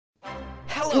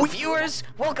Hello viewers,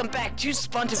 welcome back to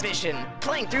Spuntivision,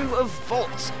 playing through of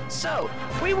Voltz. So,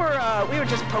 we were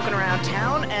just poking around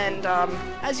town, and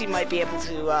as you might be able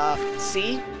to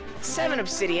see, 7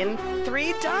 obsidian,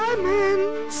 3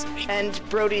 diamonds, and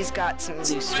Brody's got some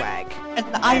new swag. And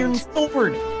the iron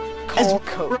sword! Coal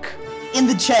coke. In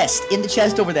the chest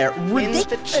over there. Ridiculous. In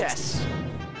the chest.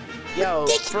 Yo,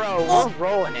 bro, we're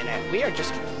rolling in it. We are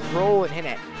just rolling in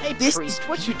it. Hey, priest,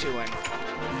 what you doing?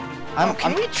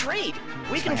 Can we trade?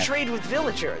 We can trade with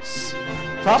villagers.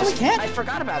 Probably can. I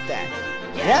forgot about that.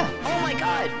 Yeah. Oh my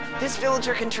god. This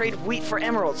villager can trade wheat for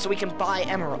emeralds, so we can buy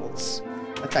emeralds.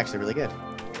 That's actually really good.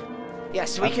 Yeah,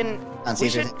 so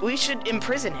we should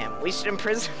imprison him. We should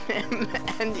imprison him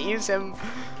and use him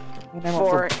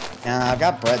for... I've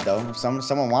got bread, though.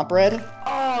 Someone want bread?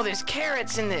 Oh, there's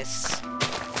carrots in this.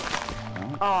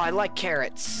 Oh, I like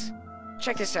carrots.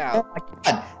 Check this out. Oh my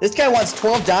god. This guy wants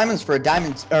 12 diamonds for a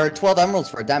diamond, or 12 emeralds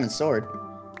for a diamond sword.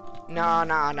 No. I'm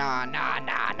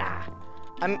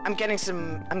getting us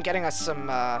some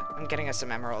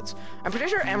emeralds. I'm pretty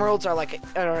sure emeralds are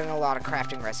in a lot of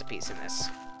crafting recipes in this.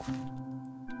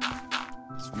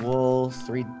 It's wool,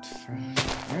 3...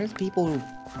 There's people who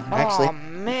actually... Oh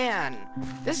man,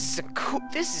 this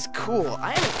is cool.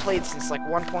 I haven't played since like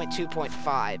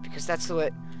 1.2.5 because that's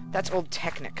old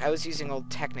Technic. I was using old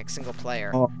Technic single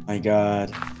player. Oh my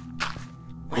god.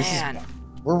 Man.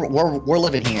 We're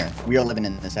living here. We are living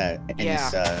in this we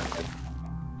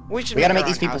gotta make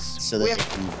these people so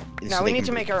that we need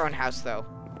to make our own house though.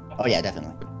 Oh yeah,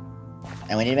 definitely.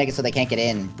 And we need to make it so they can't get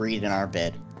in, breed in our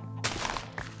bed.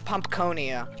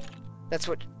 Pumpconia. That's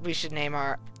what we should name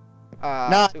our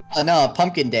No,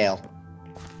 Pumpkindale.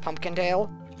 Pumpkindale?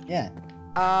 Yeah.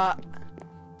 I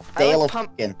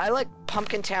like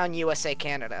Pumpkintown USA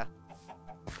Canada.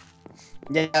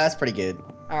 Yeah, that's pretty good.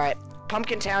 Alright,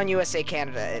 Pumpkintown USA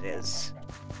Canada it is.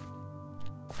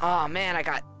 Oh man,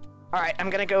 Alright, I'm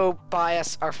gonna go buy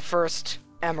us our first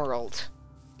emerald.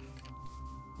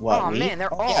 What, oh wheat? Man,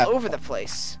 they're all over the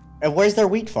place. And where's their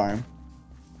wheat farm?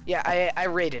 Yeah, I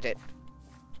raided it.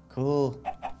 Cool.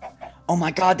 Oh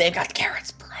my god, they got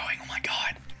carrots growing, oh my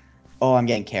god. Oh, I'm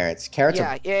getting carrots. Carrots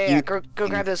are... Yeah, go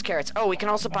grab those carrots. Oh, we can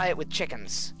also buy it with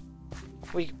chickens.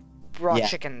 Raw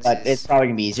chickens. But it's probably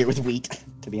gonna be easier with wheat,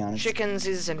 to be honest.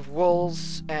 Chickens and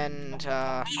wolves, and what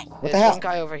there's the hell? one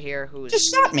guy over here who's...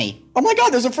 Just shot me! Oh my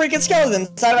god, there's a freaking skeleton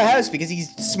inside our house because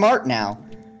he's smart now.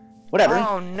 Whatever.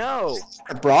 Oh no!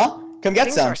 Brah, come get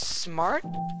Things some. Are smart?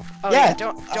 Oh yeah,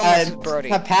 don't mess with Brody.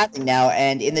 Have pathing now,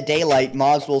 and in the daylight,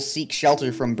 mobs will seek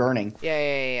shelter from burning.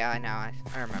 Yeah, I know. I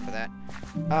remember that.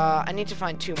 I need to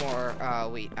find 2 more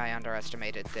wheat. I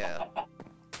underestimated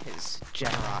his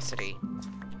generosity.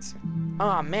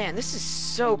 Oh man, this is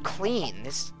so clean.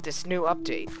 This new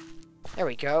update. There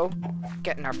we go.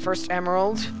 Getting our first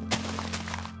emerald.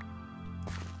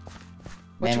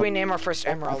 What should we name our first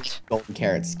emerald? Golden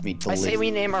carrots. I say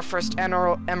we name our first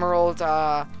emerald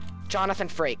Jonathen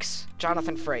Frakes.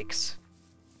 Jonathen Frakes.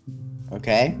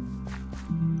 Okay.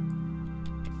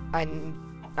 I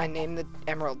named the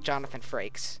emerald Jonathen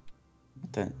Frakes.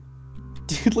 What the...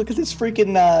 Dude, look at this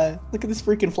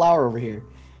freaking flower over here.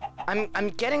 I'm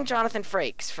getting Jonathen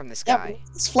Frakes from this guy. Yeah,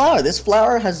 this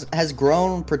flower has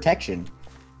grown protection.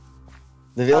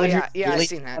 The villagers yeah, really I've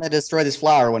seen that. want to destroy this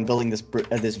flower when building this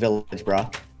village, bro.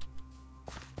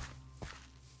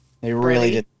 They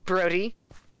really did. Brody.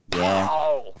 Yeah.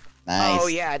 Oh. Nice. Oh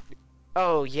yeah.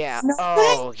 Oh yeah. No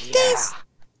oh way. yeah.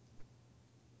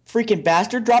 Freaking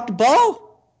bastard dropped a bow.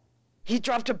 He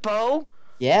dropped a bow?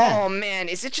 Yeah. Oh man,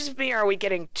 is it just me or are we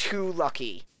getting too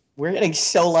lucky? We're getting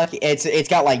so lucky. It's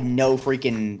got like no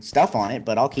freaking stuff on it,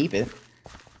 but I'll keep it.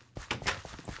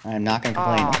 I'm not gonna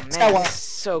complain. Oh man, that's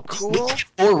so cool.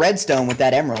 4 redstone with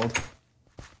that emerald.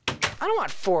 I don't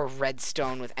want 4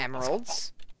 redstone with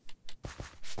emeralds.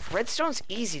 Redstone's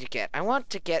easy to get. I want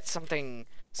to get something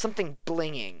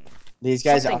blinging. These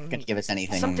guys aren't gonna give us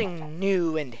anything. Something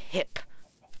new and hip.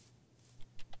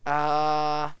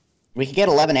 We could get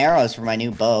 11 arrows for my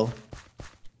new bow.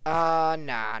 Nah.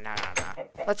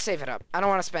 Let's save it up. I don't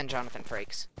want to spend Jonathen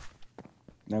Frakes.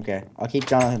 Okay, I'll keep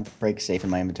Jonathen Frakes safe in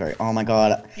my inventory. Oh my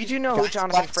god. You do know who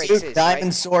Jonathen Frakes is, Diamond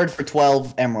right? sword for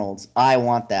 12 emeralds. I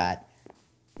want that.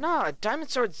 No, diamond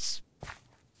swords...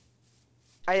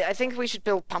 I think we should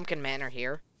build Pumpkin Manor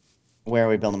here. Where are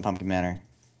we building Pumpkin Manor?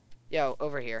 Yo,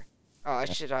 over here. Oh, I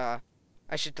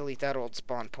should delete that old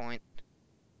spawn point.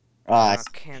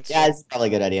 Cancel. Yeah, it's probably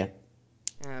a good idea.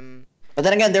 But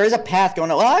then again, there is a path going.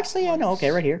 Well, actually, yeah, no, okay,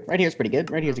 right here. Right here's pretty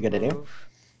good. Right here's a good idea.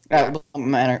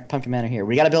 Pumpkin Manor here.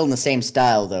 We gotta build in the same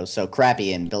style though, so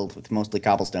crappy and build with mostly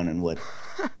cobblestone and wood.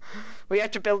 We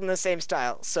have to build in the same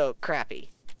style, so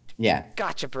crappy. Yeah.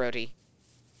 Gotcha, Brody.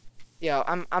 Yo,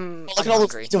 I'm Look at all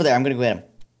those hungry. seeds over there. I'm gonna go get them.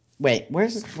 Wait, where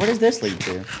does this lead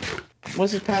to?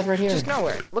 What's this path right here? Just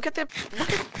nowhere. Look at your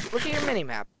mini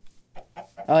map.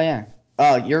 Oh yeah.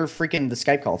 Oh, you're freaking the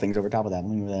Skype call thing's over top of that. Let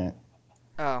me move that.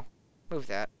 Oh, move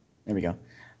that. There we go.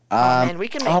 Oh man, we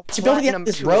can make platinum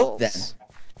this tools. road then.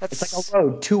 That's It's like a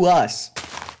road to us.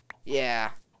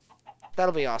 Yeah,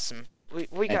 that'll be awesome.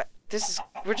 We got this is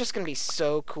we're just gonna be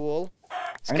so cool.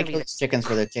 I'm gonna kill these chickens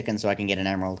for the chickens so I can get an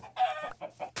emerald.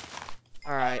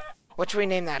 All right, what should we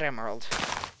name that emerald?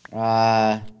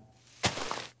 No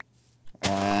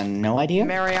idea.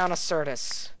 Mariana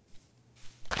Sirtis.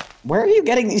 Where are you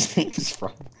getting these names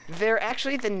from? They're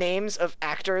actually the names of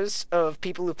actors of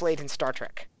people who played in Star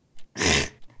Trek.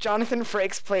 Jonathen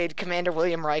Frakes played Commander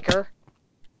William Riker.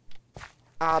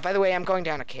 By the way, I'm going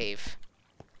down a cave.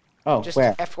 Oh, Just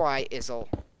where? FY Izzle.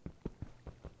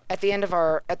 At the end of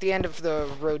the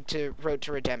road to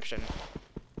redemption.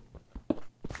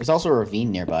 There's also a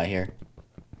ravine nearby here.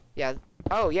 Yeah.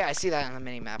 Oh yeah, I see that on the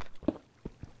mini map.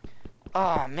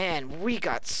 Oh man, we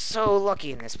got so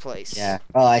lucky in this place. Yeah.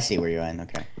 Oh, I see where you're at.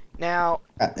 Okay. Now.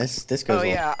 This goes. Oh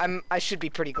yeah, I should be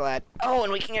pretty glad. Oh,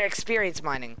 and we can get experience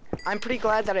mining. I'm pretty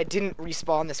glad that I didn't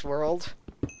respawn this world.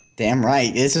 Damn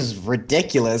right. This is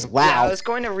ridiculous. Wow. Yeah, I was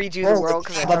going to redo the world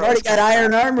because I've already got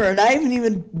iron armor and I haven't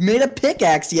even made a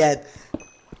pickaxe yet.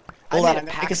 Hold on, I'm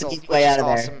gonna make us an easy way out of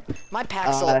there. My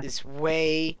paxel is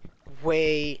way.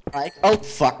 Oh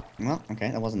fuck. Well,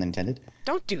 okay, that wasn't intended.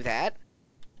 Don't do that.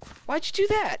 Why'd you do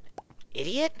that,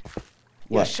 idiot?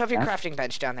 What? Yeah, shove your crafting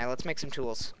bench down there. Let's make some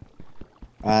tools.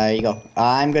 There you go.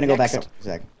 I'm gonna go back up for a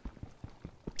sec.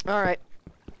 Alright.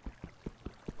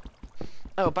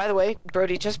 Oh, by the way,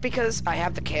 Brody, just because I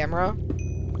have the camera,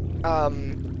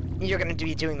 you're gonna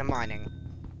be doing the mining.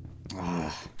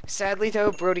 Sadly,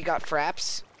 though, Brody got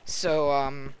fraps, so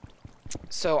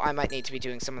I might need to be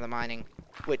doing some of the mining,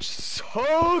 which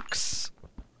sucks!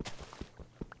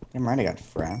 Damn right I got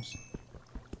fraps.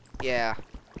 Yeah.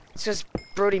 It's just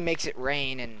Brody makes it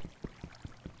rain in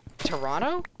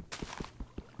Toronto?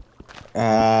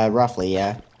 Roughly,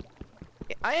 yeah.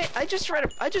 I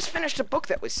just finished a book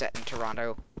that was set in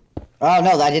Toronto. Oh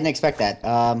no, I didn't expect that.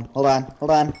 Hold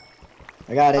on.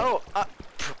 I got it. Oh,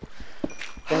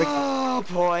 oh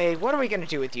boy, what are we gonna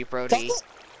do with you, Brody?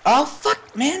 Oh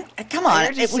fuck, man! Come on.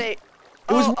 And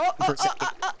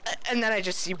then I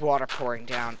just see water pouring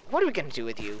down. What are we gonna do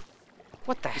with you?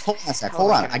 What the heck? Hold on a sec.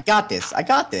 Hold on. I got this.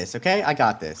 Okay? I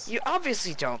got this. You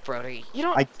obviously don't, Brody. You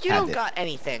don't got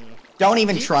anything. Don't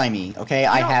even try me, okay?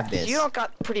 I have this. You don't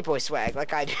got pretty boy swag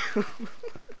like I do.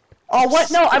 Oh, what?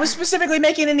 No, I was specifically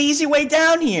making an easy way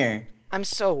down here. I'm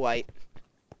so white.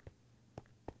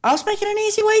 I was making an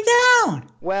easy way down.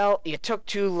 Well, you took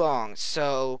too long,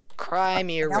 so cry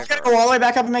me a river. I'm gonna go all the way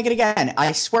back up and make it again.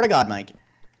 I swear to God, Mike.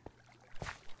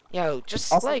 Yo,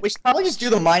 just also, we should probably just do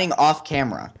the mining off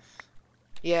camera.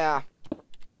 Yeah.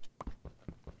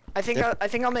 I think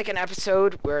I'll make an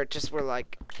episode where we're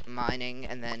like mining,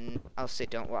 and then I'll say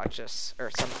don't watch us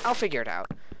or something. I'll figure it out.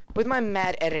 With my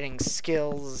mad editing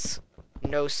skills,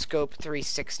 no scope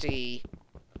 360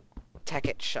 tech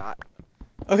it shot.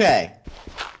 Okay.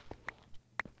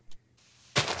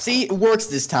 See, it works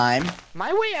this time.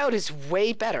 My way out is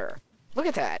way better. Look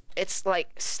at that. It's like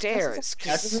stairs.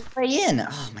 That's the way in.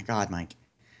 Oh my God, Mike.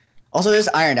 Also, there's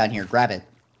iron down here. Grab it.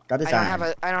 Grab this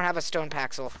iron. I don't have a stone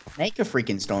paxel. Make a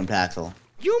freaking stone paxel.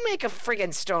 You make a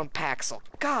friggin' stone paxel.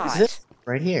 God. What's this?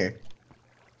 Right here.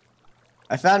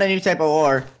 I found a new type of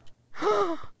ore.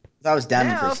 I was down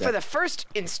now for the first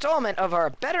installment of our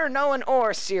Better Known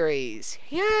Ore series.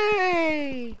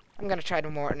 Yay! I'm gonna try to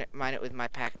mine it with my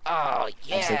pack. Oh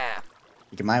yeah!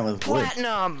 You can mine with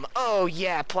platinum. Wood. Oh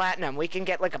yeah, platinum. We can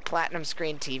get like a platinum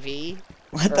screen TV.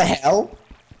 What the hell?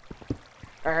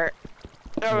 Or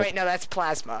oh wait, no, that's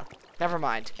plasma. Never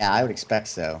mind. Yeah, I would expect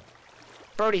so.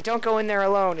 Brody, don't go in there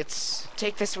alone.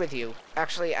 Take this with you.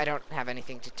 Actually, I don't have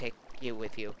anything to take you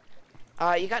with you.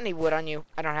 You got any wood on you?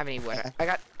 I don't have any wood.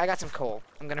 I got some coal.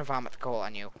 I'm gonna vomit the coal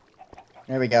on you.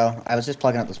 There we go. I was just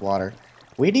plugging up this water.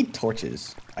 We need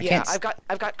torches. I've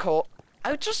got coal.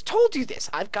 I just told you this.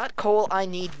 I've got coal. I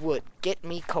need wood. Get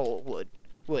me coal. Wood.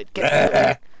 Get me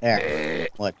wood. There.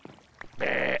 Wood.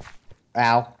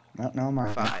 Ow. No, I'm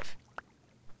alright. 5.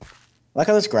 Look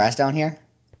at this grass down here.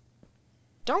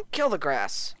 Don't kill the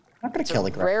grass. I'm not gonna kill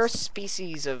the grass. Rare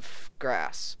species of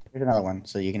grass. Here's another one,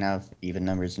 so you can have even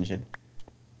numbers and shit.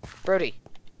 Brody.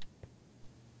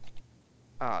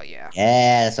 Oh yeah.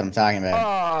 Yeah, that's what I'm talking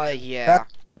about. Oh yeah.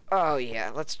 Oh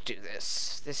yeah. Let's do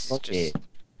this. This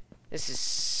is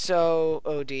so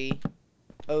OD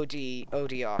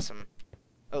awesome.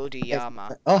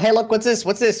 Odiyama. Oh, hey, look, what's this?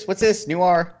 What's this? What's this? New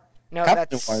R. No, Copper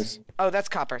that's... Noirs. Oh, that's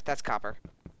copper. That's copper.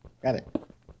 Grab it.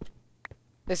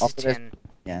 This Also, is tin.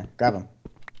 Yeah, grab them.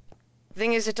 The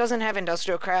thing is, it doesn't have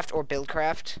industrial craft or build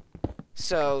craft,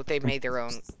 so they made their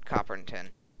own copper and tin.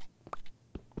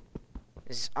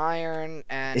 This is iron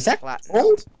and Is that platinum.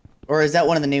 gold? Or is that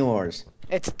one of the new ores?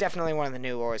 It's definitely one of the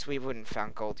new ores. We wouldn't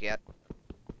found gold yet.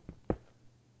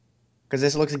 Because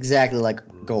this looks exactly like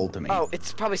gold to me. Oh,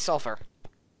 it's probably sulfur.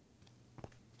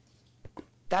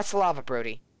 That's lava,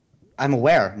 Brody. I'm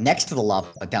aware. Next to the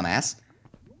lava, dumbass.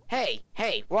 Hey,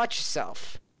 hey, watch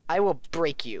yourself. I will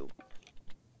break you.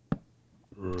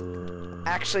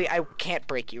 Actually, I can't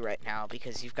break you right now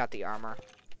because you've got the armor.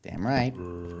 Damn right.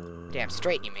 Damn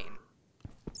straight, you mean.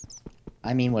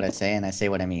 I mean what I say, and I say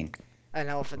what I mean. An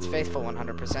elephant's faithful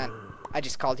 100%. I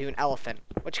just called you an elephant.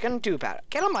 What you gonna do about it?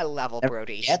 Get on my level,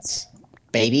 Brody. Yes,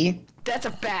 baby. That's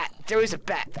a bat. There was a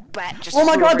bat. The bat just Oh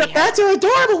my flew god, over the your bats head. are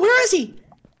adorable! Where is he?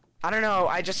 I don't know.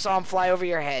 I just saw him fly over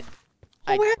your head.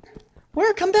 Oh,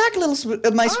 where? Come back,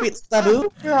 little my sweet babu.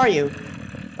 Where are you?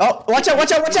 Oh, watch out,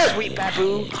 watch out, watch out! Sweet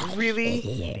babu.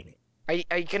 Really?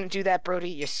 Are you gonna do that, Brody?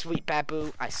 You sweet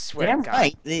babu. I swear to God.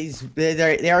 Right. They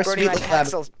are Brody, sweet my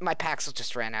little babu. Paxel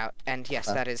just ran out. And yes,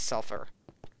 that is sulfur.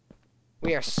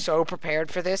 We are so prepared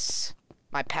for this.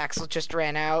 My Paxel just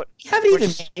ran out. You haven't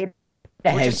even made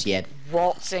the house just yet.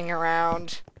 Waltzing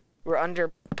around. We're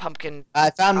under pumpkin.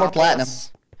 I found more platinum.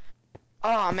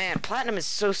 Oh man, platinum is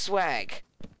so swag.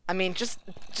 I mean, just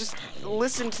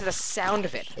listen to the sound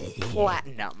of it.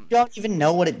 Platinum. You don't even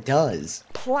know what it does.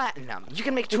 Platinum. You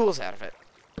can make tools out of it.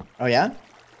 Oh yeah?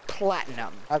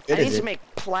 Platinum. How good I is need it? to make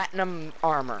platinum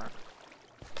armor.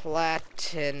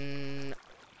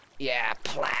 Yeah,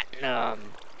 platinum.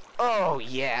 Oh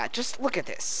yeah, just look at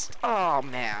this. Oh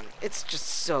man, it's just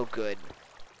so good.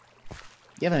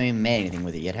 You haven't even made anything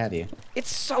with it yet, have you?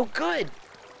 It's so good.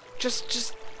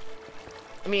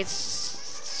 I mean, it's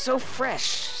so fresh,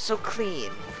 so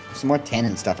clean. Some more tin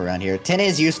and stuff around here. Tin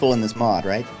is useful in this mod,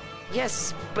 right?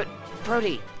 Yes, but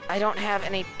Brody, I don't have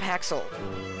any Paxel.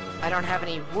 I don't have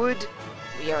any wood.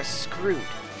 We are screwed.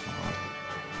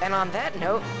 And on that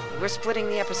note, we're splitting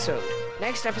the episode.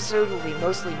 Next episode will be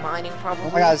mostly mining, probably. Oh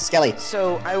my god, Skelly.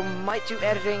 So I might do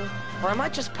editing, or I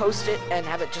might just post it and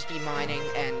have it just be mining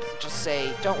and just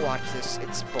say, don't watch this,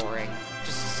 it's boring.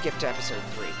 Just skip to episode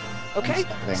 3. Okay?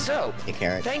 So,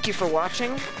 thank you for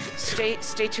watching. Stay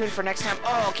tuned for next time.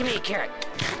 Oh, give me a carrot.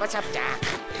 What's up, Doc?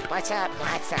 What's up,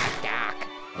 Doc?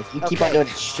 If you keep on doing a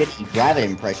shitty rabbit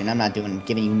impression, I'm not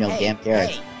giving you no damn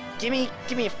carrots. Hey, give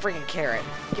me a friggin' carrot.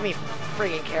 Give me a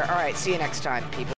friggin' carrot. Alright, see you next time, people.